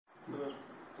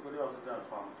是这样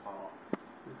穿好。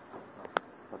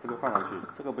把这个放上去，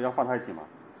这个不要放太紧嘛。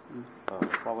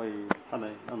稍微让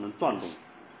能转动。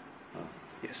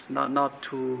Yes, not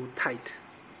too tight.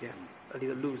 Yeah, a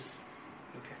little loose.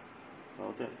 Okay. 然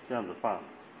后这样子放，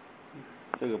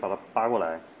这个把它扒过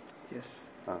来。Yes.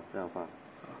 这样放。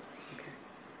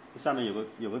Okay. 下面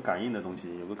有个感应的东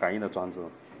西，有个感应的装置。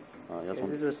要从。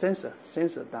这是 sensor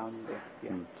down there.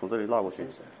 Yeah. 从这里绕过去，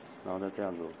 Sensor. 然后再这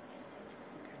样子。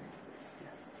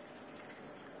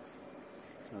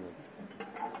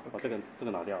把这个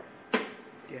拿掉。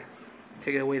Yeah.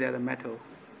 Take away that metal.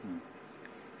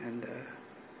 And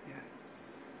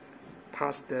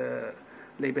pass the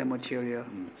label material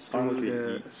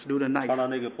through the knife. 穿到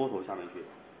那个波头下面去。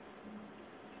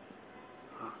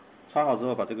穿好之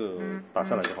后把这个打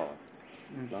下来就好了。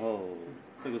然后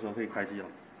这个时候可以开机了。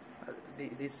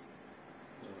This.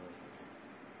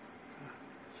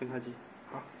 先开机。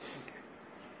好。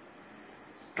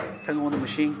Okay. Turn on the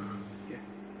machine. Yeah.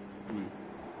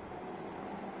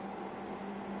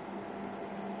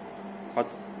 好，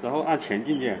然后按前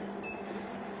进键。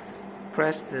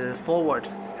Press the forward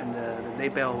and the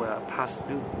label will pass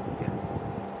through. Yeah.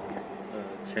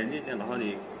 前进键，然后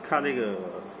你看那个，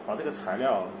把这个材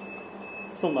料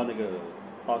送到那个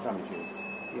刀下面去。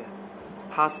Yeah.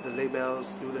 Pass the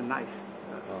labels through the knife.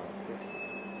 Yeah.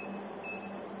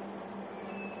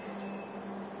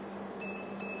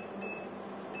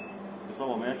 比如说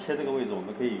我们要切这个位置，我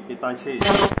们可以单切一下。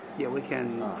Yeah, we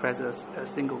can press a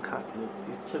single cut.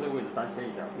 切这个位置单切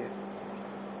一下。Yeah.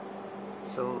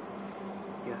 So,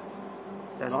 yeah.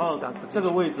 That's 然 the 后 start 这个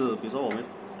position. 位置，比如说我们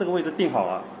这个位置定好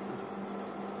了，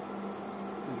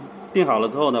定好了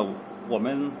之后呢，我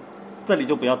们这里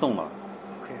就不要动了。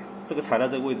Okay. 这个材料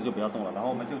这个位置就不要动了，然后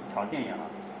我们就调电源了。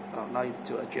Now is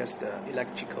to adjust the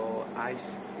electrical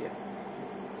eyes. Yeah.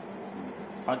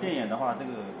 调电源的话，这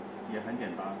个也很简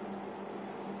单。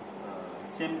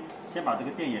先把这个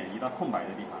电源移到空白的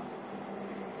地方，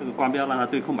这个光标让它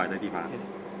对空白的地方。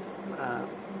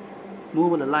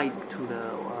Move the light to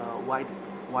the white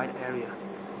area.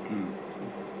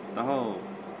 然后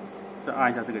再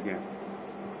按一下这个键。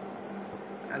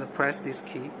And press this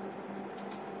key.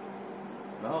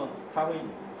 然后它会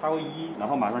1，然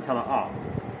后马上跳到2，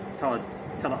跳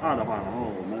到2的话，然后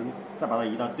我们再把它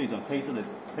移到对准黑色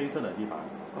的地方。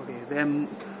Okay, then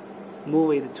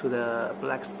move it to the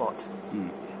black spot.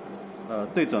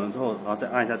 对准了之后，然后再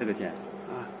按一下这个键。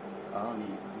然后你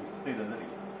对准这里。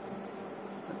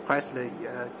Press the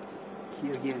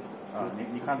key again.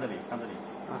 你看这里，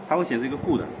它会显示一个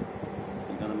good，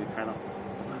 你刚才没开到。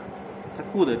它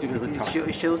good 就表示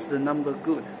It shows the number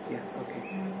good. Yeah. Okay.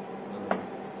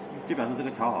 就表示这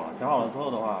个调好了。调好了之后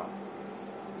的话，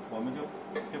我们就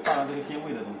放到这个纤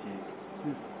维的东西。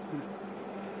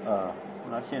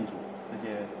拿线组这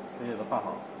些都放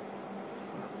好。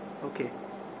Okay.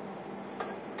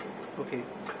 Okay.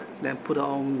 Then put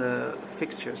on the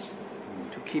fixtures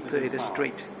to keep it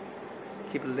straight.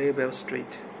 Keep the label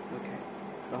straight. Okay.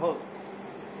 然后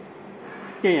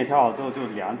电源调好之后，就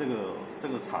量这个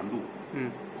长度。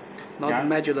Not to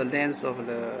measure the length of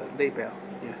the label.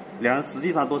 Yeah. 量实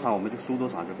际上多长，我们就输多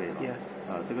长就可以了。Yeah.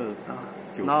 这个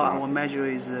90。Now our measure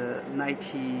is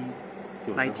 90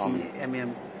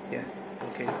 mm. Yeah.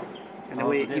 Okay. And then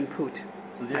we input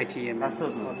 90 mm. 它设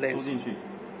置输进去。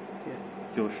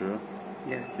90。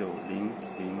Yeah.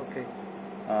 900。Okay.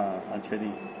 按确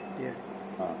定。Yeah.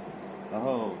 然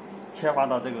后切换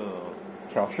到这个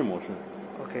调试模式。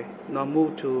Okay. Now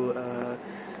move to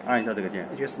按一下这个键。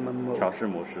adjustment mode. 调试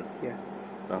模式。Yeah.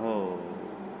 然后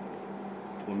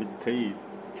我们可以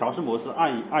调试模式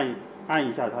按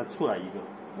一下，它出来一个。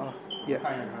Yeah.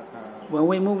 看一下它。When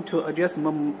we move to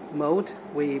adjustment mode,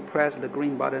 we press the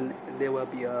green button. There will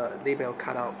be a label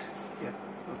cut out. Yeah.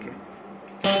 Okay.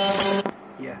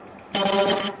 Yeah.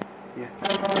 Yeah.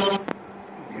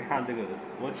 你看这个，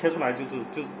我切出来就是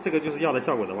这个就是要的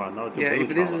效果的话，然后就不 Yeah. 用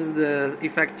If 调 this 了。 is the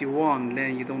effect you want,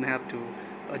 then you don't have to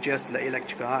adjust the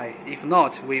electrical eye. If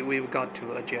not, we've got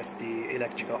to adjust the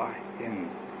electrical eye. Yeah.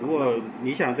 如果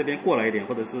你想这边过来一点，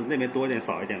或者是那边多一点、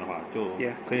少一点的话，就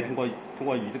Yeah. 可以通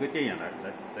过移这个电源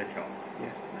来调。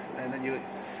Yeah.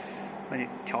 那你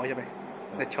调一下呗，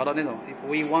再调到那种。If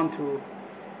we want to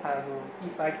have an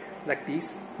effect like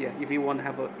this, yeah. If you want to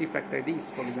have an effect like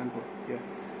this, for example, yeah.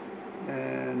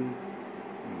 And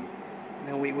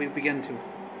then we begin to,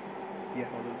 yeah.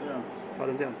 调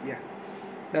成这样子 yeah.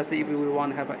 Let's say if we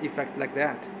want to have an effect like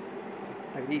that,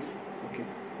 like this, okay.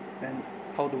 Then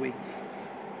how do we?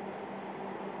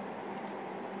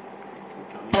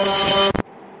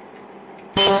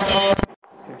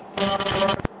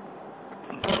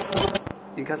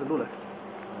 已经开始录了。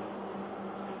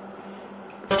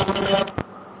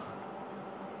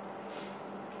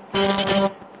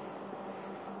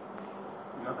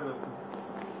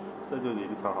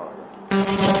调好了的。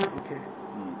Okay.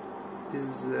 嗯。This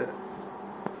is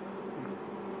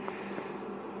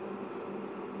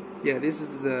yeah, this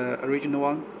is the original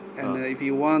one. And if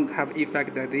you want to have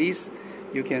effect like this,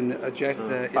 you can adjust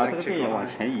the 把这个电 electrical 影往 eye.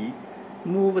 前移，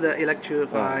 Move the electrical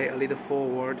eye a little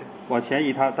forward. 往前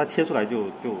移它切出来就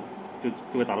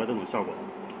会达到这种效果。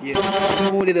 Yeah,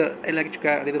 move the electrical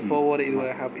eye a little forward, it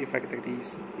will have effect like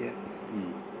this. Yeah.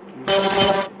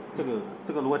 这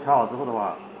个如果调好之后的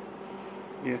话，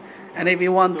 Yeah. And if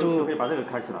you want 就可以 to, 把这个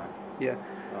开起来。 yeah,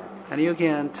 and you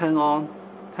can turn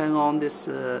on this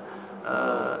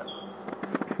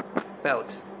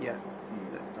belt. Yeah.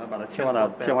 然后把它切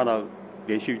换到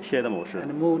连续切的模式，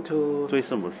 And move to 追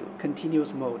视模式。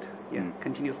 continuous mode. Yeah,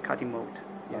 continuous cutting mode.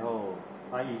 然后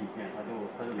按一键，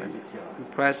它就连续切了。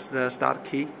 Press the start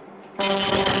key.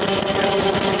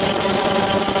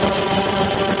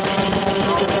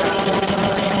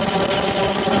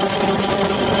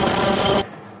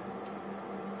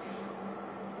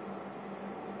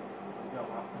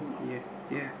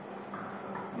 Yeah.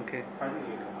 Okay.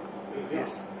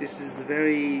 Yes, this is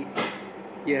very,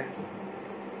 yeah.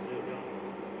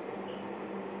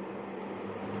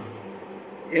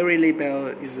 Every label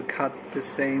is cut the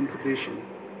same position.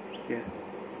 Yeah.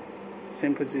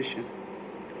 Same position.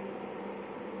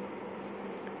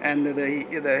 And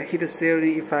the heat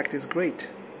searing effect is great.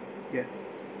 Yeah.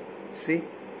 See?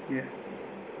 Yeah.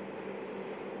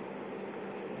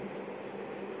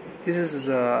 This is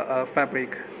a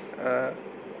fabric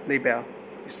label,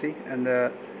 you see, and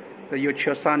the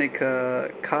ultrasonic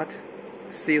cut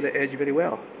seal the edge very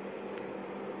well,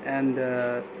 and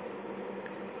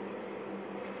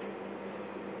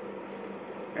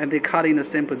they cut in the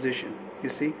same position. You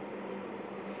see,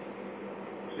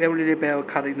 every label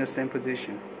cut in the same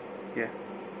position. Yeah.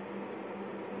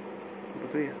 不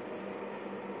对呀。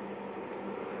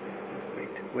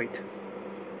Wait.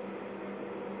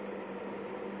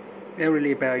 Every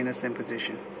label in the same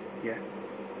position. Yeah.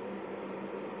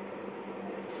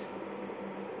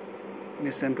 In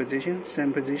the same position.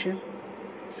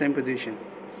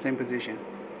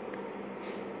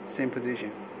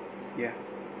 Yeah.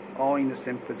 All in the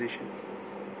same position.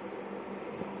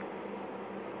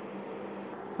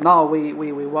 Now we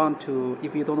want to,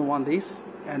 if you don't want this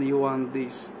and you want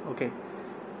this, okay,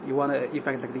 you want an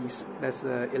effect like this, that's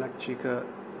the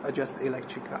adjust the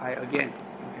electric eye again.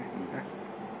 Okay.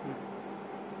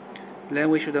 Then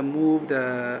we should move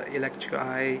the electric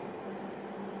eye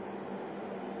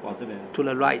往这边。 to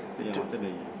the right. 对，往这边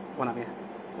移。往哪边？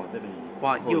往这边移。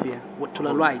往右边。To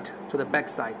the right, to the back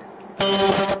side.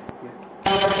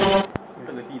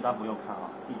 这个地渣不用看啊，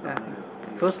地渣那个。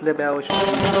 First label should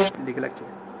be neglected.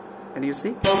 And you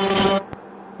see?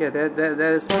 Yeah, that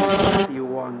is what you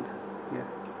want. Yeah.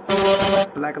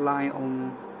 Black line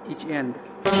on each end.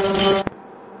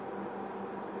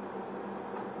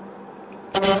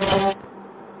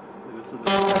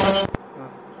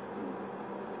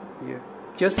 Yeah.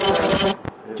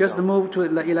 Just move to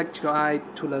the electrical eye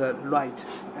to the right,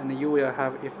 and you will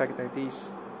have effect like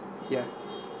this. Yeah.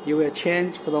 You will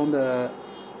change from the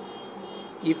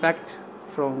effect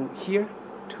from here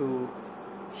to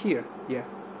here. Yeah.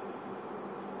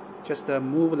 Just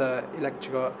move the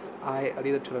electrical eye a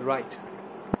little to the right.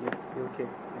 Yeah. Okay. Yeah.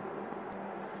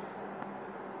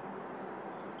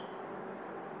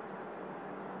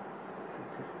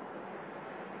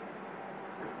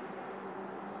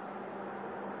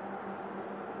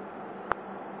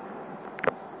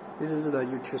 This is the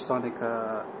ultrasonic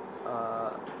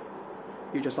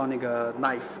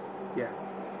knife, yeah.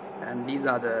 And these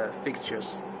are the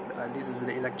fixtures. This is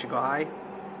the electrical eye,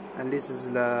 and this is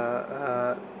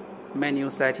the manual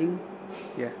setting,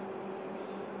 yeah.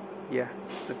 Yeah,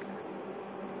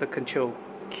 the control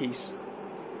keys,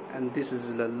 and this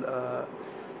is the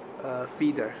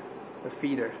feeder,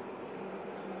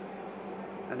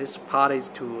 and this part is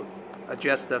to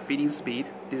adjust the feeding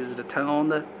speed. This is the turn on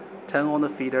the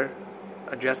feeder,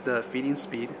 adjust the feeding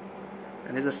speed,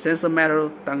 and there's a sensor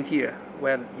metal down here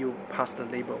where you pass the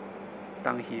label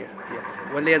down here.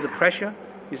 Yeah. When there's a pressure,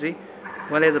 you see,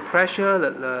 when there's a pressure,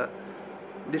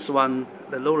 this one,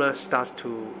 the roller starts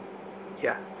to,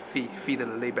 yeah, feed the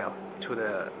label to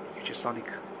the ultrasonic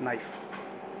knife.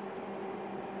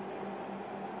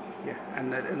 Yeah,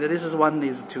 and this is one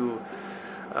is to,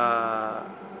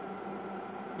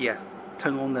 yeah,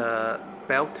 turn on the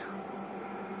belt.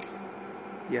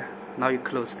 Yeah, now you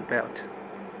close the belt.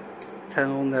 Turn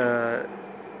on the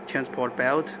transport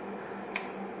belt.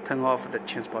 Turn off the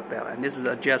transport belt, and this is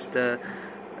adjust the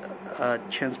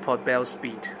transport belt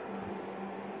speed.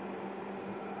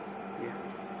 Yeah.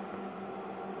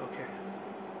 Okay.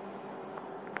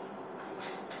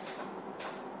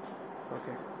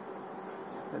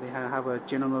 have a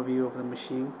general view of the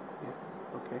machine.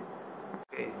 Yeah. Okay.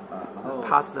 Okay. 然后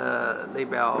Pass the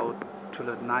label to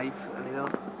the knife a little.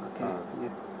 Okay.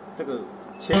 Yeah. 这个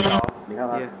切条，你看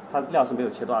它 Yeah. 它料是没有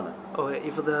切断的。 Okay.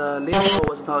 If the label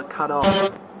was not cut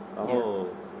off, 然后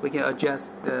we can adjust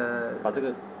the. 把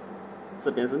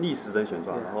这边是逆时针旋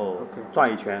转， Yeah. 然后 Okay.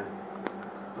 转一圈，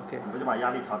 Okay. 我们就把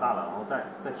压力调大了，然后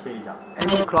再切一下。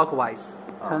 Anti-clockwise.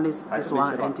 Turn this 还是 this 没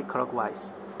one 切断。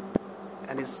 anti-clockwise,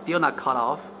 and it's still not cut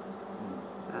off.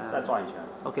 再转一圈。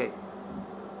 Okay.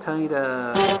 Turn it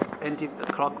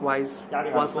anti-clockwise 压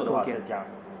力还不 once 够的话再 again. 加。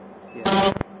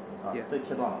 Yeah. Yeah. 这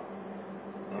切断了。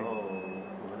然后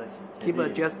我们再切。 Keep 这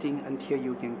一 adjusting until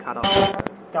you can cut off.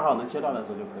 刚好能切断的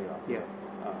时候就可以了。 Yeah.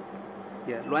 啊，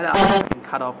 Yeah. Right after you can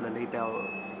cut off the label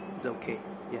is okay.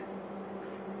 Yeah.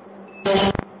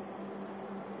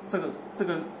 这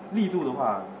个力度的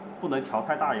话，不能调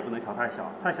太大，也不能调太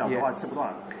小。太小的话切不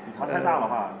断，你调太大的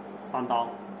话伤刀。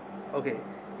 Okay.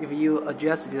 If you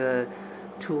adjust it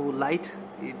too light,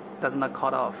 it does not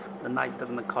cut off. The knife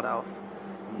does not cut off.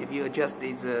 If you adjust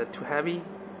it too heavy,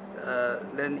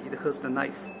 then it hurts the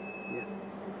knife. Yeah.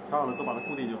 调好的时候把它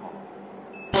固定就好了。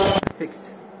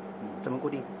 Fix. 怎么固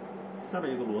定？下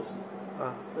面有个螺丝，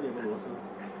啊。这里有个螺丝，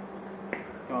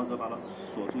调好之后把它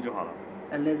锁住就好了。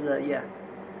 And there's yeah,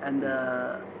 and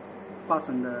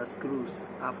fasten the screws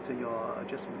after your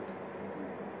adjustment.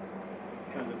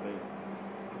 这样就可以了。